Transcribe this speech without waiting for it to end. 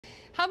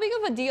How big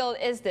of a deal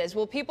is this?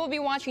 Will people be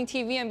watching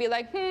TV and be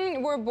like,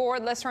 we're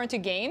bored, let's turn to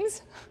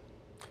games?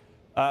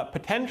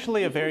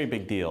 Potentially a very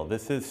big deal.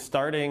 This is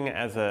starting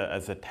as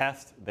a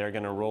test. They're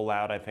going to roll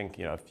out, I think,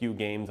 a few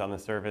games on the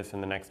service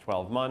in the next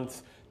 12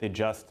 months. They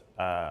just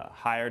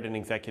hired an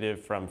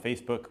executive from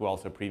Facebook who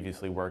also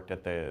previously worked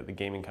at the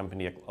gaming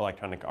company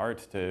Electronic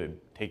Arts to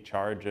take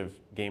charge of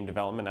game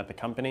development at the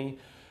company.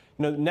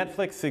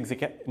 Netflix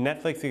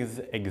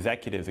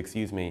executives,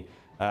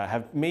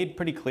 have made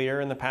pretty clear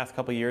in the past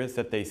couple of years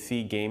that they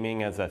see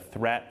gaming as a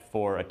threat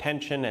for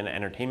attention and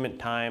entertainment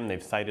time.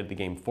 They've cited the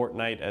game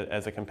Fortnite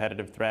as a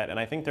competitive threat, and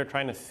I think they're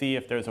trying to see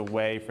if there's a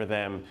way for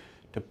them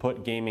to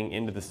put gaming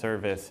into the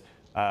service,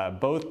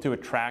 both to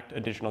attract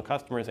additional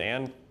customers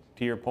and,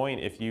 to your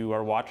point, if you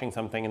are watching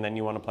something and then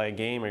you want to play a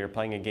game, or you're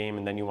playing a game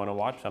and then you want to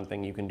watch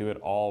something, you can do it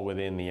all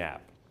within the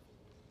app.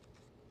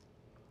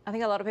 I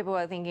think a lot of people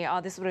are thinking,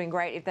 oh, this would have been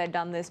great if they'd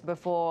done this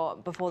before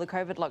the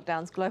COVID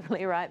lockdowns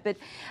globally, right? But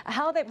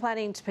how are they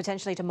planning to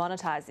potentially to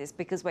monetize this?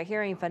 Because we're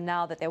hearing for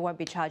now that they won't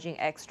be charging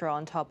extra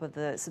on top of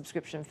the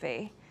subscription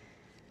fee.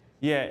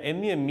 Yeah,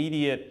 in the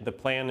immediate, the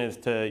plan is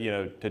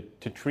to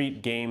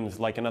treat games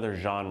like another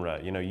genre.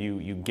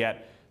 You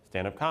get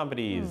stand-up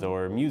comedies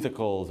or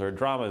musicals or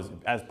dramas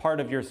as part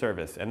of your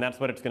service, and that's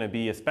what it's going to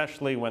be,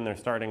 especially when they're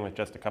starting with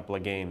just a couple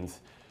of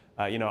games.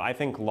 I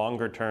think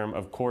longer term,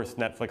 of course,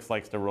 Netflix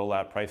likes to roll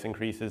out price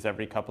increases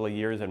every couple of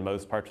years in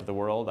most parts of the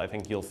world. I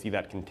think you'll see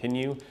that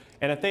continue.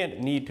 And if they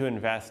need to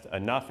invest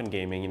enough in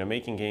gaming,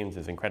 making games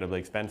is incredibly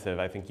expensive.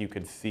 I think you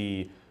could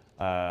see,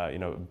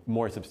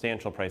 more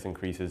substantial price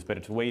increases, but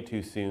it's way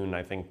too soon,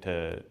 I think,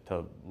 to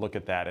look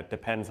at that. It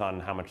depends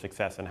on how much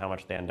success and how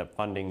much they end up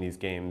funding these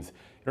games.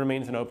 It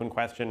remains an open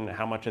question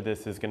how much of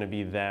this is going to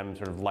be them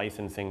sort of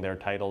licensing their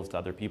titles to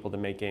other people to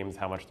make games,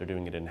 how much they're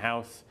doing it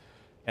in-house.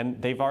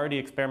 And they've already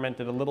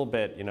experimented a little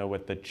bit,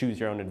 with the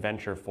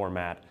choose-your-own-adventure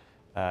format.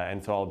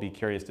 And so I'll be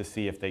curious to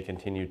see if they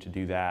continue to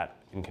do that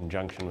in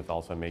conjunction with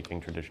also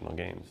making traditional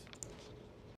games.